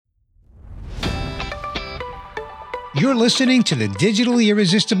You're listening to the Digitally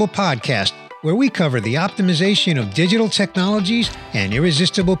Irresistible podcast, where we cover the optimization of digital technologies and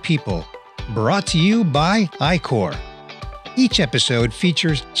irresistible people. Brought to you by iQor. Each episode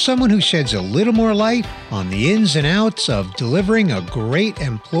features someone who sheds a little more light on the ins and outs of delivering a great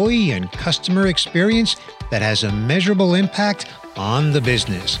employee and customer experience that has a measurable impact on the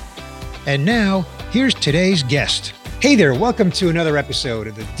business. And now, here's today's guest. Hey there, welcome to another episode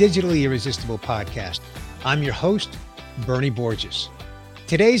of the Digitally Irresistible podcast. I'm your host, Bernie Borges.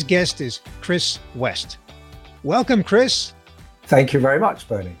 Today's guest is Chris West. Welcome, Chris. Thank you very much,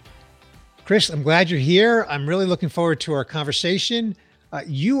 Bernie. Chris, I'm glad you're here. I'm really looking forward to our conversation.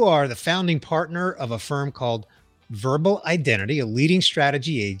 You are the founding partner of a firm called Verbal Identity, a leading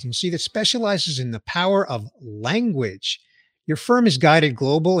strategy agency that specializes in the power of language. Your firm has guided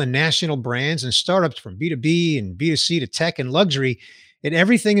global and national brands and startups from B2B and B2C to tech and luxury and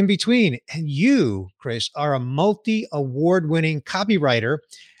everything in between. And you, Chris, are a multi-award-winning copywriter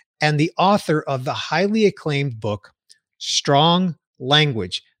and the author of the highly acclaimed book, Strong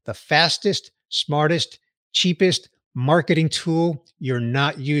Language, the fastest, smartest, cheapest marketing tool you're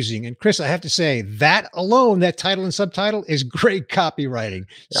not using. And Chris, I have to say that alone, that title and subtitle is great copywriting.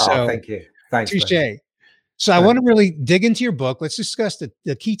 So thank you. Thanks. Touche. So I want to really dig into your book. Let's discuss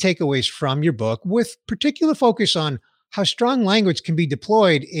the key takeaways from your book with particular focus on how strong language can be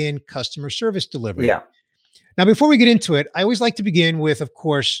deployed in customer service delivery. Yeah. Now, before we get into it, I always like to begin with, of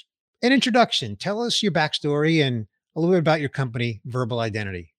course, an introduction. Tell us your backstory and a little bit about your company, Verbal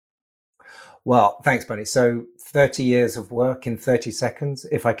Identity. Well, thanks, Bernie. So 30 years of work in 30 seconds,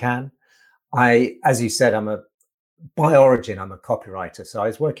 if I can. As you said, by origin, I'm a copywriter. So I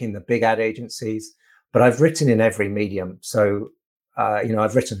was working in the big ad agencies, but I've written in every medium. So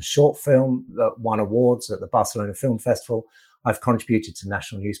I've written a short film that won awards at the Barcelona Film Festival. I've contributed to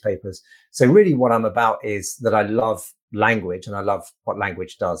national newspapers. So really what I'm about is that I love language and I love what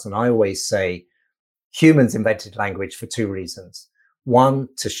language does. And I always say humans invented language for two reasons. One,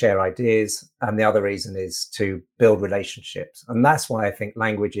 to share ideas, and the other reason is to build relationships. And that's why I think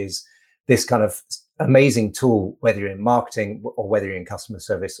language is this kind of amazing tool, whether you're in marketing or whether you're in customer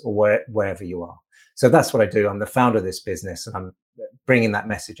service or wherever you are. So that's what I do. I'm the founder of this business and I'm bringing that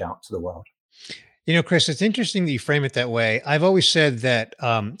message out to the world. You know, Chris, it's interesting that you frame it that way. I've always said that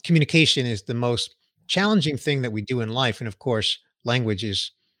communication is the most challenging thing that we do in life. And of course, language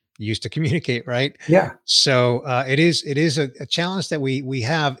is used to communicate, right? Yeah. So it is a challenge that we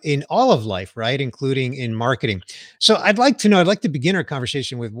have in all of life, right? Including in marketing. So I'd like to begin our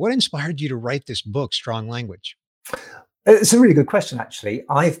conversation with what inspired you to write this book, Strong Language? It's a really good question, actually.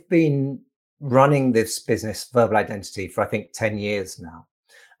 I've been running this business, Verbal Identity, for I think 10 years now.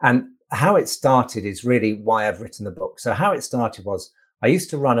 And how it started is really why I've written the book. So how it started was I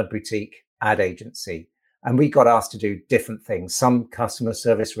used to run a boutique ad agency and we got asked to do different things, some customer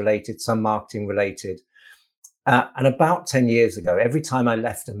service related, some marketing related. And about 10 years ago, every time I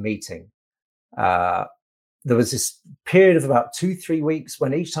left a meeting, there was this period of about 2-3 weeks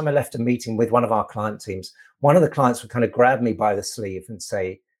when each time I left a meeting with one of our client teams, one of the clients would kind of grab me by the sleeve and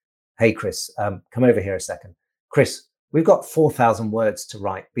say, "Hey, Chris, come over here a second. Chris, we've got 4,000 words to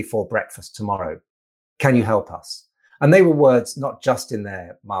write before breakfast tomorrow. Can you help us?" And they were words not just in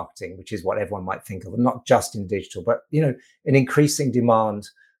their marketing, which is what everyone might think of, and not just in digital, but, an increasing demand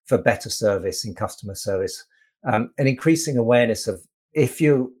for better service in customer service, an increasing awareness of if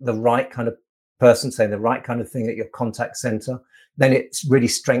you're the right kind of person saying the right kind of thing at your contact center, then it really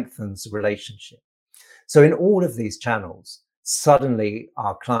strengthens the relationship. So in all of these channels, suddenly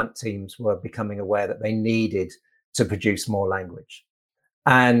our client teams were becoming aware that they needed to produce more language.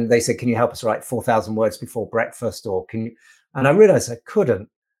 And they said, "Can you help us write 4,000 words before breakfast?" Or can you? And I realized I couldn't,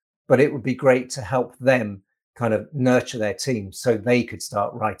 but it would be great to help them kind of nurture their team so they could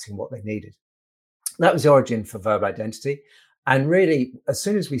start writing what they needed. That was the origin for Verbal Identity. And really, as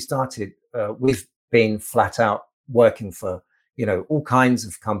soon as we started, we've been flat out working for, all kinds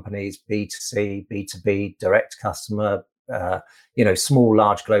of companies, B2C, B2B, direct customer, small,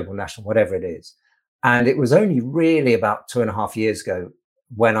 large, global, national, whatever it is. And it was only really about 2.5 years ago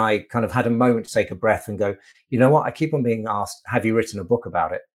when I kind of had a moment to take a breath and go, you know what, I keep on being asked, have you written a book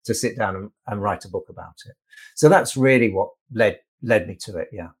about it? To sit down and write a book about it. So that's really what led me to it.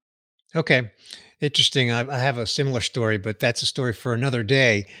 Yeah. Okay. Interesting. I have a similar story, but that's a story for another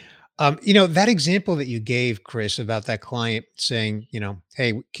day. That example that you gave, Chris, about that client saying,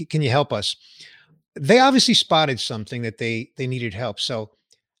 "Hey, can you help us?" They obviously spotted something that they needed help. So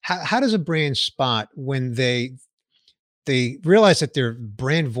how does a brand spot when they realize that their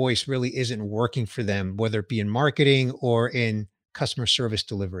brand voice really isn't working for them, whether it be in marketing or in customer service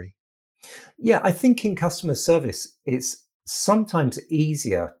delivery? Yeah, I think in customer service, it's sometimes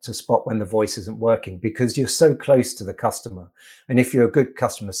easier to spot when the voice isn't working because you're so close to the customer. And if you're a good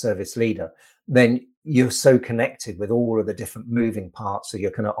customer service leader, then you're so connected with all of the different moving parts of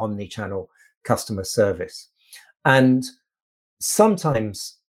your kind of omni-channel customer service. And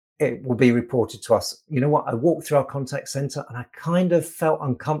sometimes it will be reported to us, you know what, I walked through our contact center and I kind of felt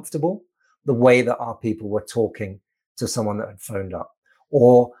uncomfortable the way that our people were talking to someone that had phoned up.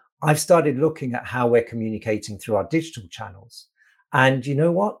 Or I've started looking at how we're communicating through our digital channels. And you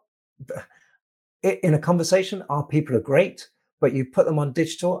know what? In a conversation, our people are great, but you put them on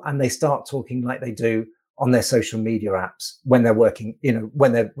digital and they start talking like they do on their social media apps when they're working,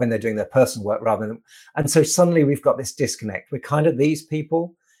 when they're doing their personal work rather than. And so suddenly we've got this disconnect. We're kind of these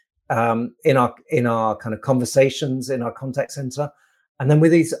people in our kind of conversations in our contact center, and then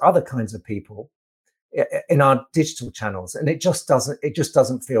with these other kinds of people in our digital channels, and it just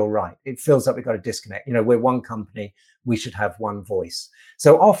doesn't feel right. It feels like we've got a disconnect. We're one company, we should have one voice.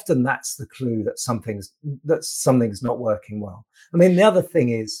 So often that's the clue that something's not working well. I mean, the other thing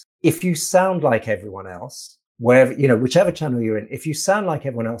is, if you sound like everyone else, whichever channel you're in, if you sound like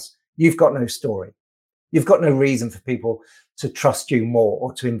everyone else, you've got no story. You've got no reason for people to trust you more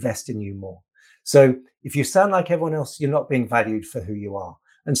or to invest in you more. So if you sound like everyone else, you're not being valued for who you are.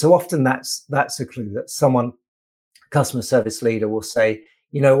 And so often that's a clue that customer service leader will say,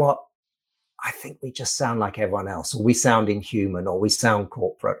 you know what, I think we just sound like everyone else, or we sound inhuman, or we sound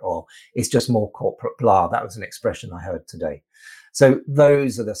corporate, or it's just more corporate blah. That was an expression I heard today. So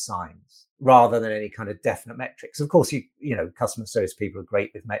those are the signs rather than any kind of definite metrics. Of course, customer service people are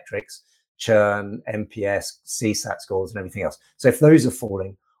great with metrics, churn, NPS, CSAT scores, and everything else. So if those are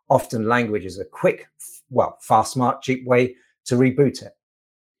falling, often language is a quick, fast, smart, cheap way to reboot it.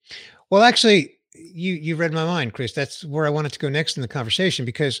 Well, actually, you read my mind, Chris. That's where I wanted to go next in the conversation,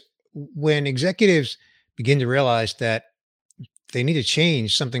 because when executives begin to realize that they need to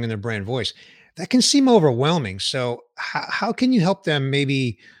change something in their brand voice, that can seem overwhelming. So how can you help them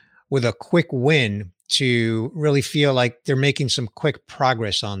maybe with a quick win to really feel like they're making some quick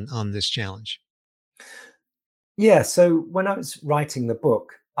progress on this challenge? Yeah. So when I was writing the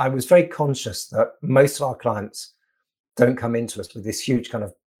book, I was very conscious that most of our clients don't come into us with this huge kind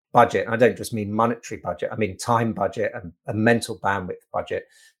of budget. I don't just mean monetary budget, I mean time budget and a mental bandwidth budget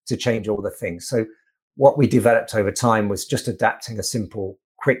to change all the things. So what we developed over time was just adapting a simple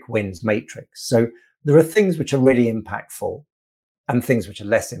quick wins matrix. So there are things which are really impactful and things which are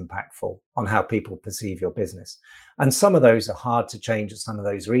less impactful on how people perceive your business. And some of those are hard to change and some of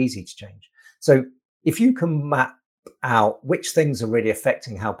those are easy to change. So if you can map out which things are really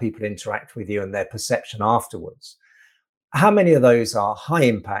affecting how people interact with you and their perception afterwards, how many of those are high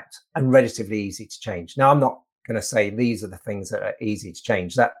impact and relatively easy to change? Now, I'm not going to say these are the things that are easy to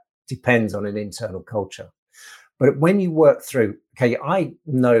change. That depends on an internal culture. But when you work through, okay, I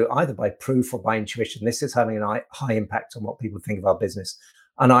know either by proof or by intuition, this is having a high impact on what people think of our business.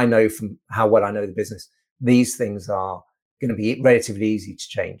 And I know from how well I know the business, these things are going to be relatively easy to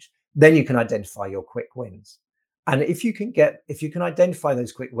change. Then you can identify your quick wins. And if you can identify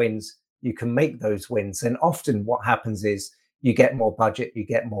those quick wins, you can make those wins. And often what happens is you get more budget, you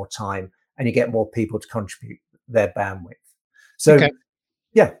get more time, and you get more people to contribute their bandwidth. So, Okay.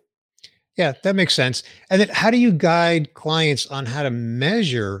 yeah. Yeah, that makes sense. And then how do you guide clients on how to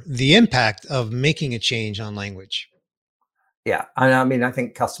measure the impact of making a change on language? Yeah. And I mean, I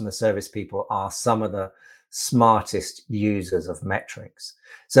think customer service people are some of the smartest users of metrics.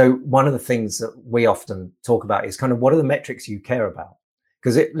 So one of the things that we often talk about is kind of what are the metrics you care about?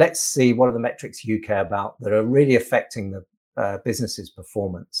 Because let's see what are the metrics you care about that are really affecting the business's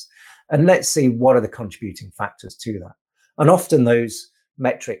performance. And let's see what are the contributing factors to that. And often those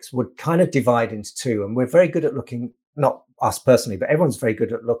metrics would kind of divide into two. And we're very good at looking, not us personally, but everyone's very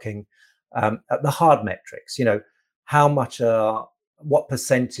good at looking at the hard metrics, how much what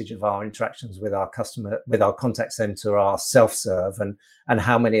percentage of our interactions with our contact center are self-serve, and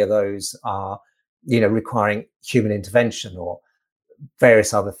how many of those are, requiring human intervention or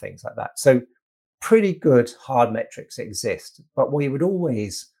various other things like that. So pretty good hard metrics exist, but we would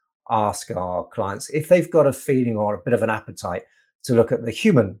always ask our clients if they've got a feeling or a bit of an appetite to look at the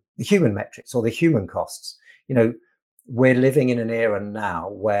human metrics or the human costs. We're living in an era now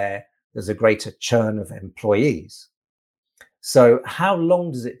where there's a greater churn of employees. So how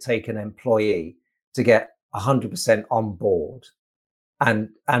long does it take an employee to get 100% on board and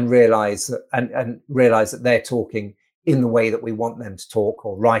realize that they're talking in the way that we want them to talk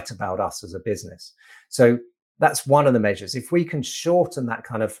or write about us as a business? So that's one of the measures. If we can shorten that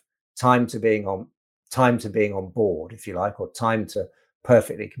kind of time to being on board, if you like, or time to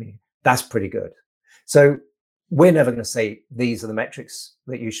perfectly communicate, That's pretty good. So we're never going to say these are the metrics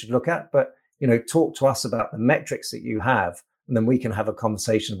that you should look at, but talk to us about the metrics that you have, and then we can have a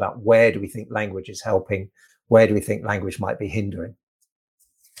conversation about where do we think language is helping, where do we think language might be hindering.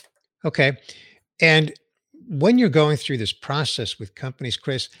 Okay. And when you're going through this process with companies,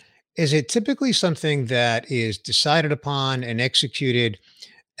 Chris, is it typically something that is decided upon and executed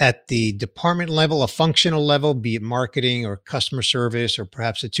at the department level, a functional level, be it marketing or customer service, or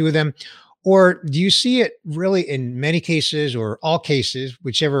perhaps the two of them? Or do you see it really in many cases or all cases,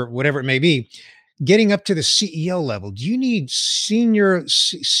 whatever it may be, getting up to the CEO level? Do you need senior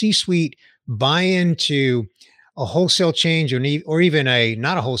C-suite buy-in to a wholesale change, or even a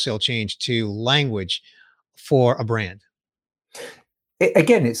not a wholesale change to language for a brand? I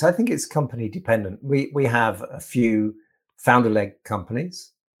think it's company dependent. We have a few founder-led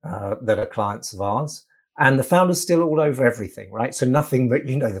companies that are clients of ours, and the founder's still all over everything, right? So nothing, but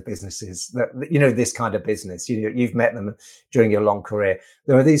the businesses that this kind of business. You've met them during your long career.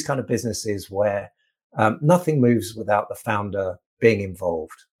 There are these kind of businesses where nothing moves without the founder being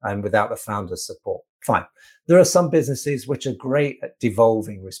involved and without the founder's support. Fine. There are some businesses which are great at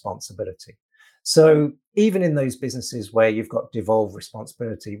devolving responsibility. So even in those businesses where you've got devolved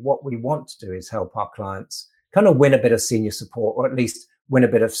responsibility, what we want to do is help our clients kind of win a bit of senior support, or at least win a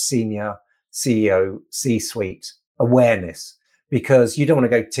bit of senior CEO, C-suite awareness, because you don't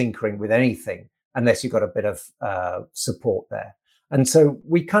want to go tinkering with anything unless you've got a bit of support there. And so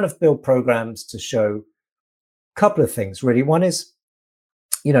we kind of build programs to show a couple of things, really. One is,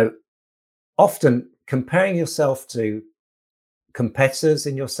 often comparing yourself to competitors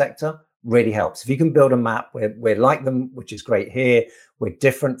in your sector really helps. If you can build a map where we're like them, which is great here, we're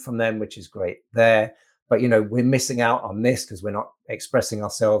different from them, which is great there, but we're missing out on this because we're not expressing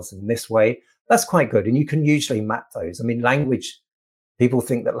ourselves in this way, that's quite good. And you can usually map those. I mean, language, people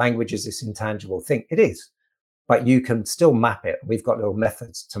think that language is this intangible thing. It is, but you can still map it. We've got little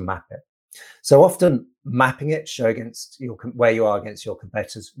methods to map it. So often mapping it, show against where you are against your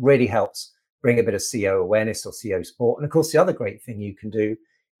competitors, really helps bring a bit of CEO awareness or CEO support. And of course, the other great thing you can do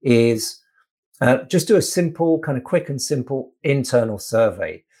is just do a simple, kind of quick and simple internal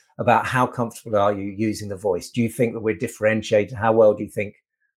survey about how comfortable are you using the voice? Do you think that we're differentiated? How well do you think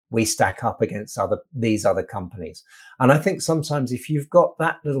we stack up against these other companies? And I think sometimes if you've got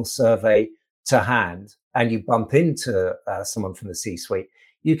that little survey to hand and you bump into someone from the C-suite,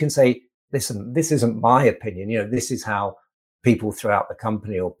 you can say, listen, this isn't my opinion. This is how people throughout the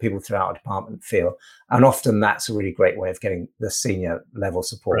company or people throughout a department feel. And often that's a really great way of getting the senior level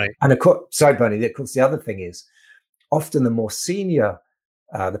support. Right. And of course, sorry, Bernie, of course, the other thing is often the more senior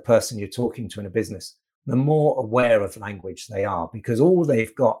the person you're talking to in a business, the more aware of language they are, because all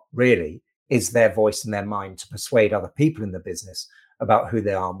they've got really is their voice and their mind to persuade other people in the business about who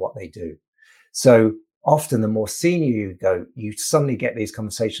they are and what they do. So often the more senior you go, you suddenly get these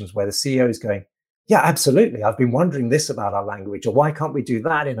conversations where the CEO is going, yeah, absolutely. I've been wondering this about our language, or why can't we do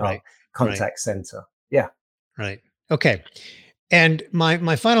that in our contact center? Yeah. Right. Okay. And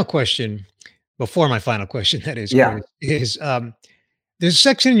my final question, before my final question, that is, Yeah. is there's a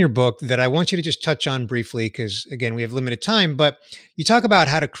section in your book that I want you to just touch on briefly, because again, we have limited time, but you talk about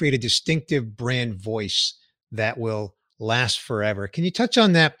how to create a distinctive brand voice that will last forever. Can you touch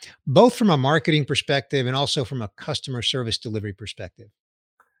on that, both from a marketing perspective and also from a customer service delivery perspective?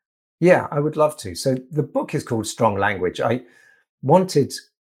 Yeah, I would love to. So the book is called Strong Language. I wanted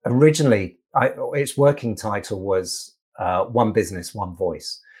originally, its working title was One Business, One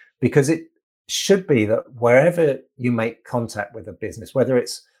Voice, because it should be that wherever you make contact with a business, whether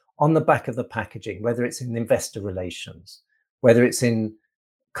it's on the back of the packaging, whether it's in investor relations, whether it's in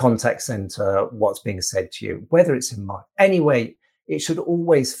contact center, what's being said to you, whether it's in market, anyway, it should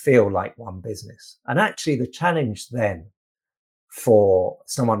always feel like one business. And actually the challenge then for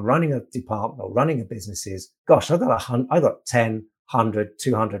someone running a department or running a business is, gosh, I've got 10, 100,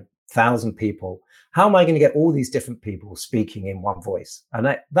 200,000 people. How am I going to get all these different people speaking in one voice? And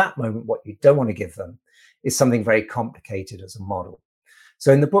at that moment, what you don't want to give them is something very complicated as a model.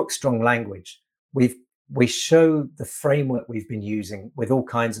 So in the book, Strong Language, we show the framework we've been using with all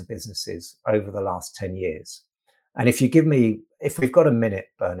kinds of businesses over the last 10 years. And if we've got a minute,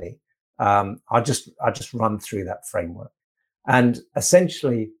 Bernie, I'll just run through that framework. And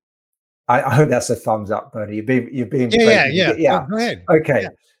essentially, I hope that's a thumbs up, Bernie. You're being yeah. Go ahead. Okay. Yeah.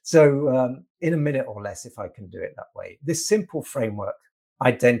 So in a minute or less, if I can do it that way, this simple framework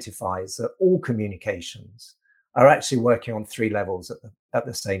identifies that all communications are actually working on three levels at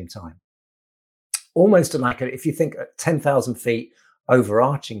the same time. Almost like if you think at 10,000 feet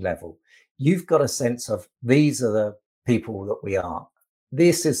overarching level, you've got a sense of these are the people that we are.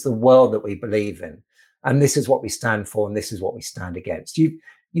 this is the world that we believe in, and this is what we stand for, and this is what we stand against. You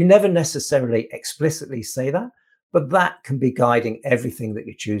never necessarily explicitly say that, but that can be guiding everything that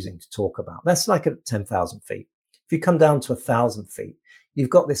you're choosing to talk about. That's like at 10,000 feet. If you come down to 1,000 feet, you've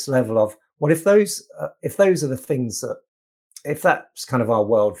got this level of, well, if those are the things that, if that's kind of our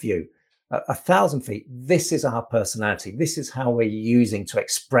worldview, 1,000 feet, this is our personality. This is how we're using to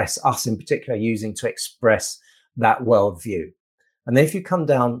express, us in particular, using to express that worldview. And then if you come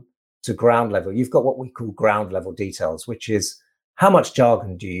down to ground level, you've got what we call ground level details, which is how much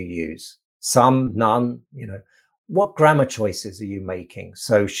jargon do you use? Some, none, what grammar choices are you making?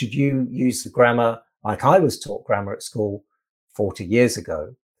 So should you use the grammar like I was taught grammar at school 40 years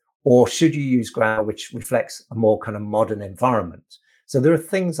ago? Or should you use grammar which reflects a more kind of modern environment? So there are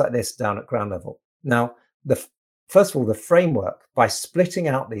things like this down at ground level. Now, first of all, the framework, by splitting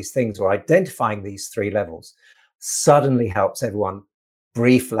out these things or identifying these three levels, suddenly helps everyone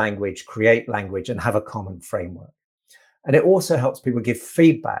brief language, create language, and have a common framework. And it also helps people give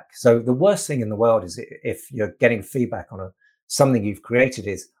feedback. So the worst thing in the world is if you're getting feedback on something you've created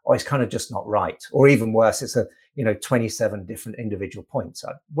is, oh, it's kind of just not right. Or even worse, it's 27 different individual points.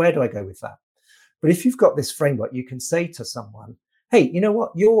 Where do I go with that? But if you've got this framework, you can say to someone, hey, you know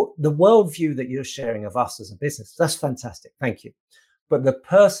what? The worldview that you're sharing of us as a business, that's fantastic. Thank you. But the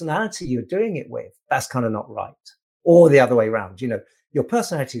personality you're doing it with, that's kind of not right. Or the other way around, your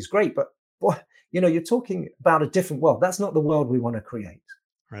personality is great, but boy, you're talking about a different world. That's not the world we want to create.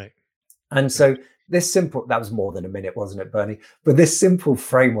 Right. And so this simple, that was more than a minute, wasn't it, Bernie? But this simple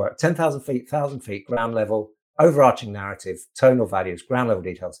framework, 10,000 feet, 1,000 feet, ground level, overarching narrative, tonal values, ground level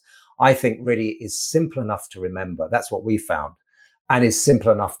details, I think really is simple enough to remember. That's what we found, and is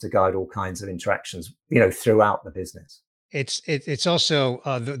simple enough to guide all kinds of interactions, throughout the business. It's also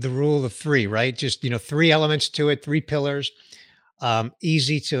the rule of three, right? Just, three elements to it, three pillars,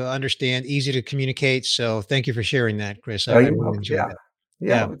 easy to understand, easy to communicate. So thank you for sharing that, Chris. I really enjoyed that.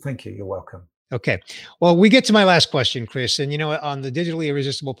 Yeah, thank you. You're welcome. Okay. Well, we get to my last question, Chris. And on the Digitally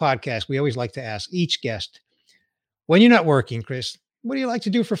Irresistible podcast, we always like to ask each guest, when you're not working, Chris, what do you like to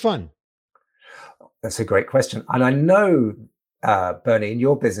do for fun? That's a great question. And I know, Bernie, in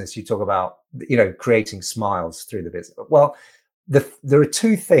your business, you talk about, creating smiles through the business. Well, there are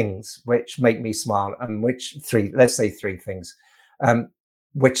two things which make me smile, and let's say three things,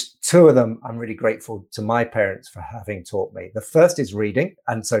 which two of them I'm really grateful to my parents for having taught me. The first is reading.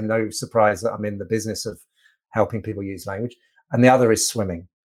 And so no surprise that I'm in the business of helping people use language. And the other is swimming.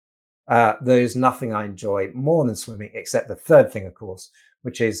 There's nothing I enjoy more than swimming, except the third thing, of course,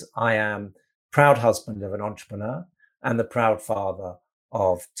 which is I am proud husband of an entrepreneur and the proud father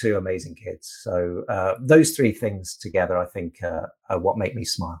of two amazing kids. So those three things together, I think, are what make me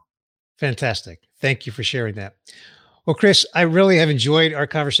smile. Fantastic. Thank you for sharing that. Well, Chris, I really have enjoyed our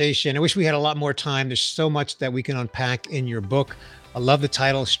conversation. I wish we had a lot more time. There's so much that we can unpack in your book. I love the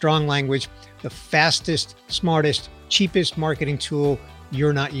title, Strong Language, the fastest, smartest, cheapest marketing tool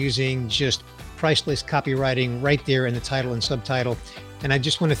you're not using, just priceless copywriting right there in the title and subtitle. And I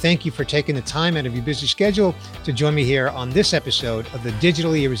just want to thank you for taking the time out of your busy schedule to join me here on this episode of the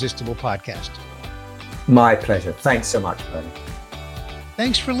Digitally Irresistible podcast. My pleasure. Thanks so much, Bernie.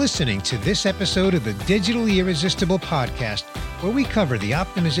 Thanks for listening to this episode of the Digitally Irresistible podcast, where we cover the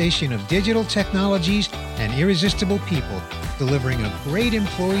optimization of digital technologies and irresistible people, delivering a great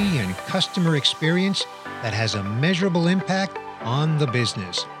employee and customer experience that has a measurable impact on the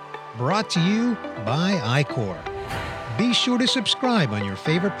business. Brought to you by iQor. Be sure to subscribe on your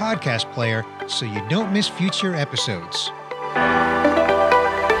favorite podcast player so you don't miss future episodes.